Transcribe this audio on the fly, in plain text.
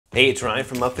Hey, it's Ryan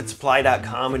from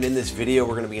upfitsupply.com, and in this video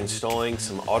we're going to be installing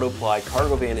some AutoPly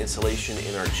cargo van installation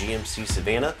in our GMC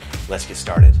Savana. Let's get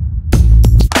started.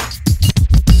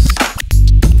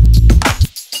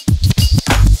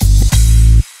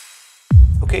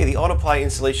 Okay, the AutoPly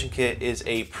installation kit is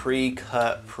a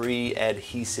pre-cut,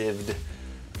 pre-adhesived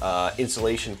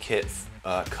installation kit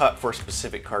cut for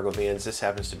specific cargo vans. This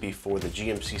happens to be for the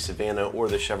GMC Savana or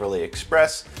the Chevrolet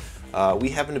Express. We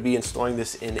happen to be installing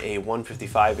this in a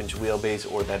 155-inch wheelbase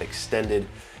or that extended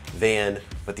van,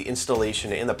 but the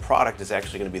installation and the product is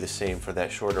actually going to be the same for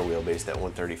that shorter wheelbase, that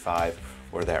 135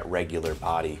 or that regular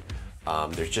body.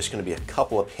 There's just going to be a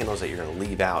couple of panels that you're going to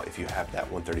leave out if you have that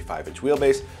 135-inch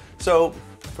wheelbase. So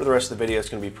for the rest of the video, it's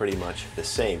going to be pretty much the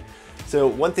same. So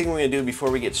one thing we're going to do before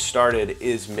we get started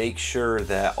is make sure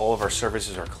that all of our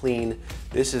surfaces are clean.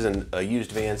 This is a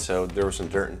used van, so there were some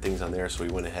dirt and things on there, so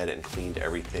we went ahead and cleaned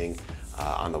everything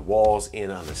on the walls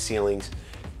and on the ceilings.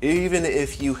 Even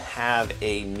if you have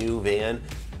a new van,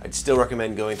 I'd still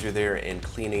recommend going through there and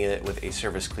cleaning it with a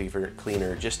surface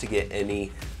cleaner just to get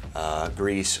any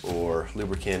grease or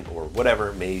lubricant or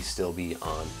whatever may still be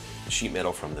on the sheet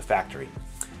metal from the factory.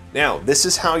 Now, this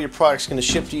is how your product's going to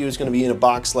ship to you. It's going to be in a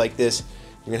box like this.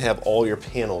 You're going to have all your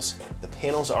panels. The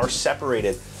panels are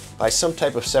separated by some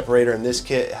type of separator. In this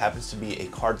kit, it happens to be a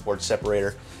cardboard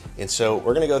separator. And so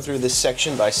we're going to go through this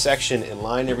section by section and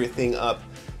line everything up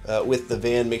with the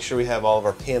van, make sure we have all of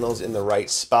our panels in the right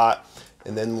spot,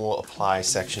 and then we'll apply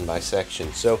section by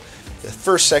section. So the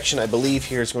first section, I believe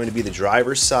here, is going to be the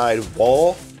driver's side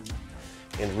wall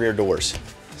and rear doors.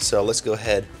 So let's go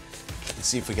ahead and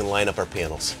see if we can line up our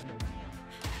panels.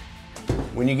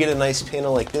 When you get a nice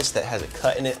panel like this that has a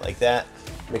cut in it like that,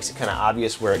 makes it kind of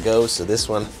obvious where it goes. So this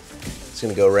one is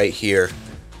going to go right here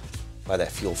by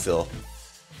that fuel fill.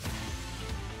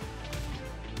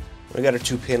 We got our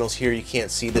two panels here. You can't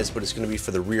see this, but it's going to be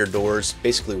for the rear doors,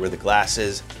 basically where the glass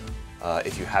is,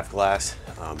 if you have glass.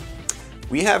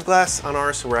 We have glass on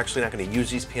ours, so we're actually not going to use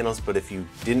these panels, but if you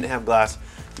didn't have glass,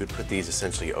 you would put these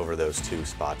essentially over those two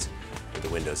spots where the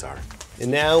windows are. And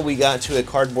now we got to a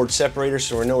cardboard separator,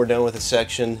 so we know we're done with a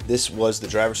section. This was the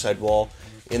driver's side wall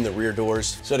in the rear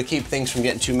doors. So to keep things from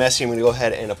getting too messy, I'm going to go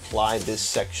ahead and apply this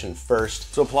section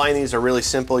first. So applying these are really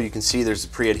simple. You can see there's a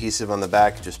pre-adhesive on the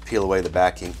back. Just peel away the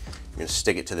backing. You're going to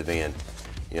stick it to the van.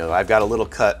 You know, I've got a little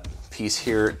cut piece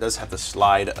here. It does have to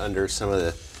slide under some of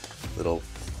the little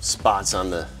spots on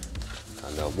the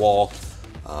wall.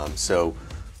 So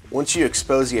once you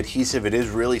expose the adhesive, it is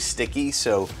really sticky.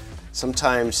 So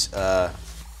sometimes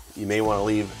you may want to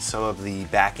leave some of the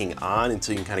backing on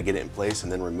until you can kind of get it in place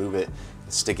and then remove it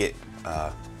and stick it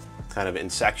kind of in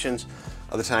sections.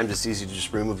 Other times it's easy to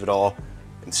just remove it all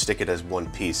and stick it as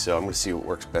one piece. So I'm going to see what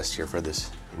works best here for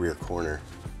this rear corner.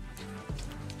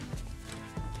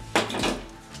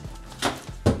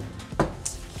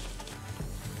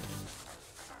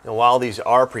 Now, while these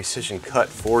are precision cut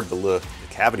for the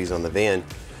cavities on the van,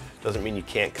 doesn't mean you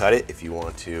can't cut it if you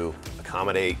want to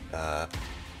accommodate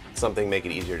something, make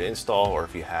it easier to install, or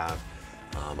if you have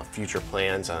future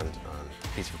plans on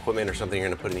a piece of equipment or something you're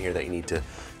going to put in here that you need to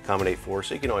accommodate for.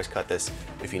 So you can always cut this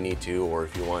if you need to, or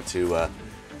if you want to,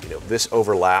 you know, this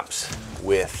overlaps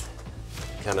with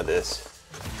kind of this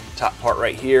top part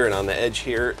right here, and on the edge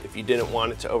here, if you didn't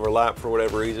want it to overlap for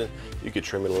whatever reason, you could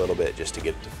trim it a little bit just to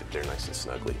get it to fit there nice and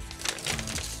snugly.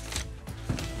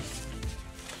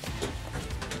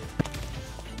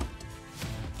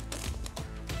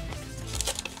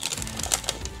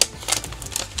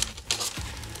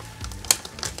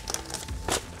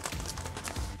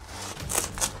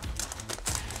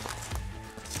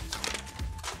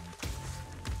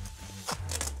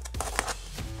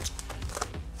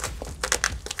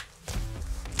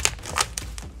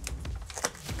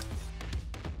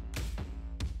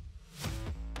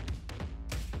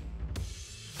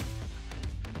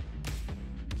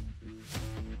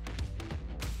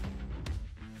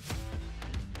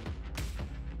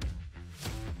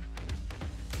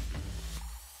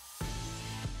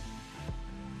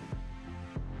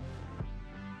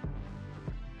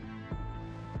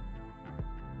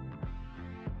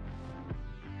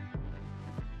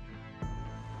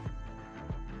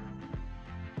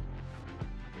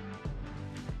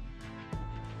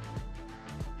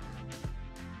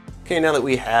 Okay, now that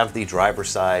we have the driver's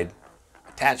side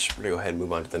attached, we're gonna go ahead and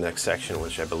move on to the next section,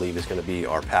 which I believe is gonna be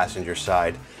our passenger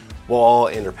side wall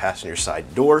and our passenger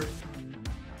side door.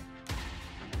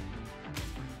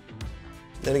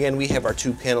 Then again, we have our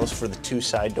two panels for the two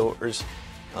side doors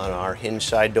on our hinge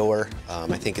side door. I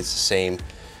think it's the same,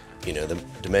 you know, the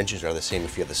dimensions are the same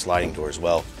if you have the sliding door as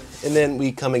well. And then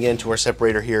we come again to our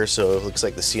separator here, so it looks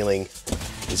like the ceiling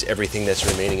is everything that's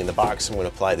remaining in the box. I'm going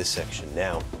to apply this section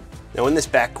now. Now in this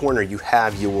back corner, you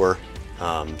have your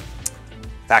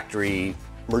factory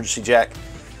emergency jack.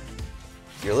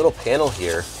 Your little panel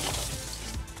here,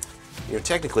 you know,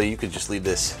 technically you could just leave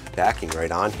this backing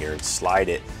right on here and slide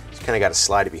it. You kind of got to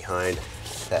slide it behind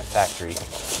that factory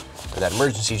or that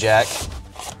emergency jack,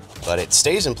 but it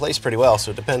stays in place pretty well. So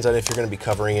it depends on if you're going to be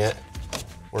covering it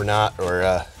or not,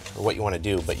 or what you want to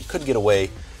do. But you could get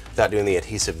away without doing the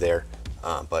adhesive there,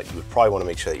 but you would probably want to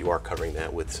make sure that you are covering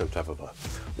that with some type of a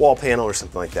wall panel or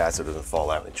something like that so it doesn't fall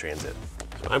out in transit.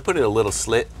 So I'm putting a little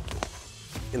slit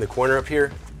in the corner up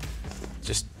here,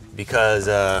 just because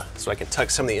so I can tuck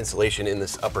some of the insulation in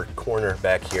this upper corner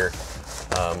back here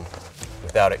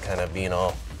without it kind of being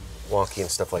all wonky and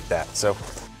stuff like that. So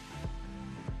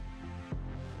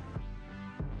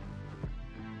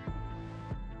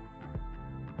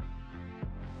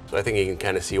I think you can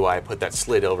kind of see why I put that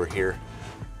slit over here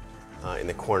in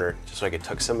the corner, just so I could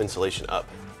tuck some insulation up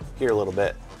here a little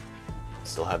bit.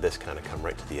 Still have this kind of come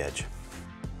right to the edge.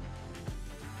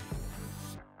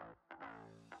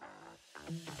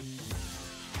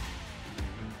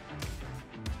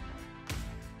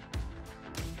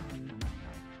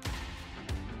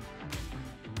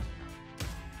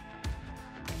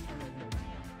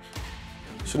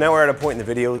 So now we're at a point in the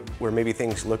video where maybe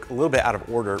things look a little bit out of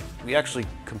order. We actually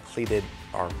completed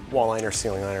our wall liners,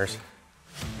 ceiling liners,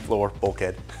 floor,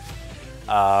 bulkhead.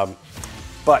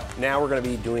 But now we're gonna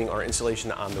be doing our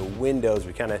insulation on the windows.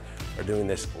 We kind of are doing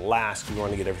this last. We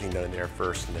want to get everything done in there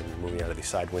first and then moving out of these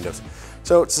side windows.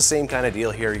 So it's the same kind of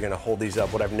deal here. You're gonna hold these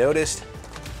up. What I've noticed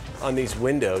on these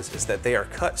windows is that they are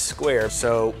cut square.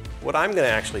 So what I'm gonna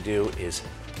actually do is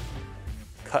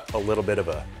cut a little bit of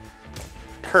a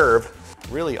curve.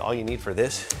 Really all you need for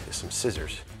this is some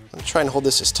scissors. I'm trying to hold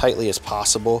this as tightly as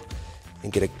possible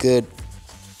and get a good,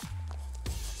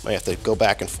 might have to go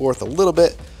back and forth a little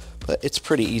bit, but it's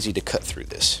pretty easy to cut through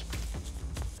this.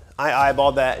 I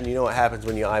eyeballed that, and you know what happens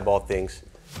when you eyeball things.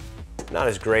 Not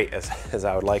as great as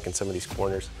I would like in some of these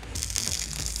corners.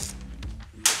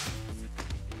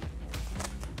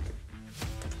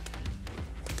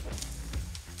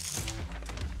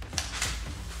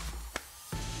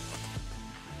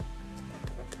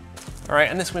 All right,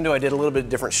 on this window I did a little bit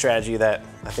different strategy that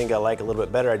I think I like a little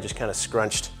bit better. I just kind of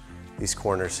scrunched these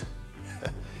corners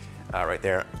right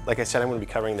there. Like I said, I'm gonna be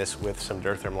covering this with some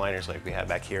Durtherm liners like we have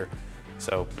back here.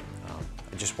 So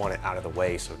I just want it out of the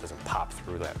way so it doesn't pop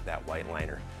through that white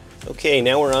liner. Okay,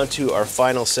 now we're on to our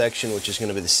final section, which is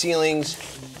gonna be the ceilings.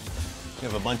 We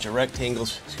have a bunch of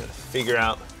rectangles. Just gotta figure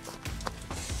out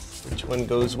which one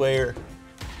goes where.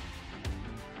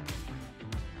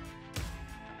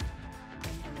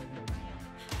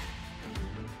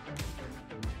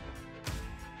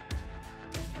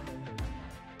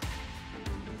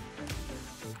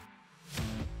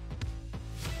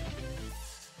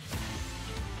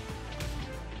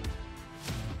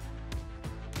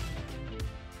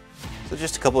 So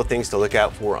just a couple of things to look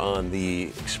out for on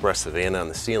the Express Savana on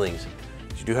the ceilings.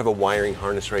 You do have a wiring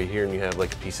harness right here, and you have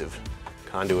like a piece of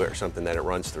conduit or something that it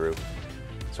runs through.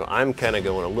 So I'm kind of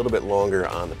going a little bit longer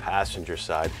on the passenger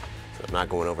side, so I'm not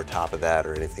going over top of that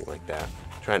or anything like that.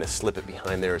 I'm trying to slip it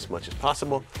behind there as much as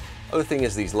possible. Other thing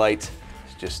is these lights.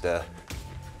 It's just,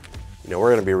 you know, we're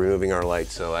going to be removing our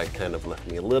lights, so I kind of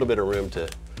left me a little bit of room to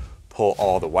pull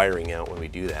all the wiring out when we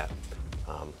do that.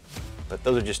 But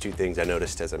those are just two things I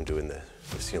noticed as I'm doing the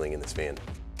ceiling in this van.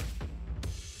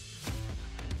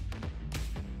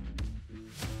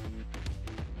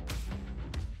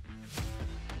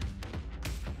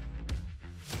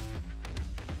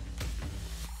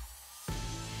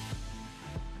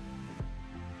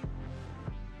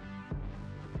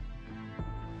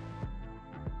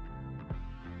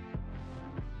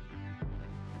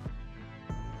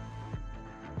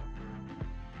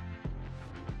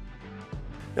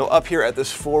 Now up here at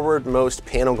this forwardmost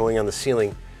panel going on the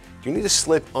ceiling, you need to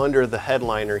slip under the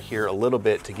headliner here a little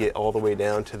bit to get all the way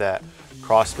down to that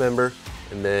cross member.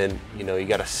 And then, you know, you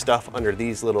got to stuff under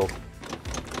these little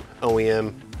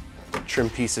OEM trim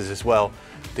pieces as well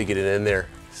to get it in there.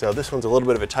 So this one's a little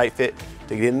bit of a tight fit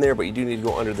to get in there, but you do need to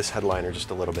go under this headliner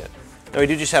just a little bit. Now we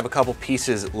do just have a couple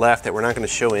pieces left that we're not going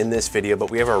to show in this video, but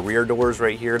we have our rear doors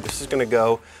right here. This is going to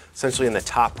go essentially in the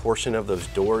top portion of those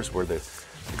doors where the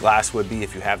glass would be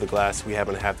if you have the glass. We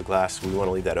happen to have the glass. We want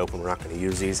to leave that open. We're not going to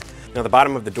use these. Now the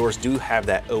bottom of the doors do have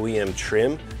that OEM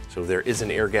trim, so there is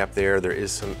an air gap there. There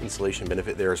is some insulation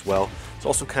benefit there as well. It's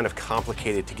also kind of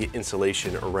complicated to get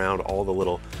insulation around all the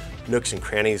little nooks and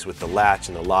crannies with the latch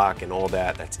and the lock and all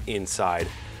that that's inside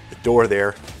the door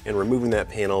there, and removing that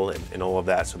panel and all of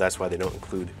that. So that's why they don't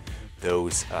include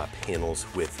those panels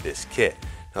with this kit.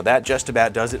 Now that just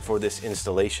about does it for this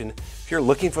installation. If you're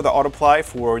looking for the AutoPly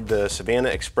for the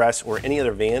Savana Express or any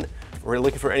other van, or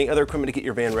looking for any other equipment to get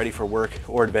your van ready for work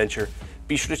or adventure,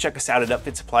 be sure to check us out at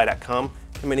upfitsupply.com.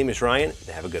 And my name is Ryan, and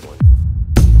have a good one.